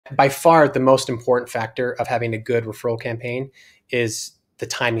By far, the most important factor of having a good referral campaign is the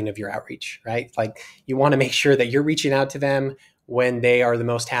timing of your outreach, right? Like you want to make sure that you're reaching out to them when they are the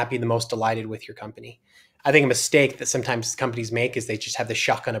most happy, the most delighted with your company. I think a mistake that sometimes companies make is they just have the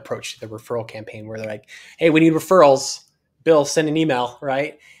shotgun approach to the referral campaign where they're like, hey, we need referrals. Bill, send an email,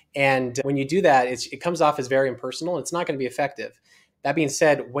 right? And when you do that, it comes off as very impersonal and it's not going to be effective. That being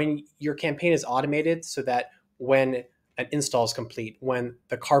said, when your campaign is automated so that when an install is complete, when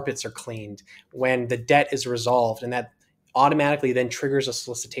the carpets are cleaned, when the debt is resolved, and that automatically then triggers a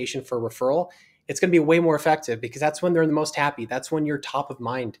solicitation for a referral, it's going to be way more effective because that's when they're the most happy. That's when you're top of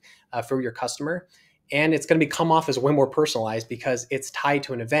mind for your customer. And it's going to come off as way more personalized because it's tied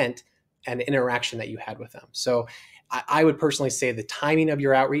to an event and interaction that you had with them. So I would personally say the timing of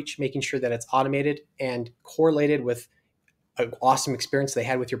your outreach, making sure that it's automated and correlated with an awesome experience they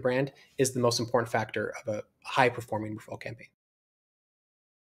had with your brand is the most important factor of a high performing referral campaign.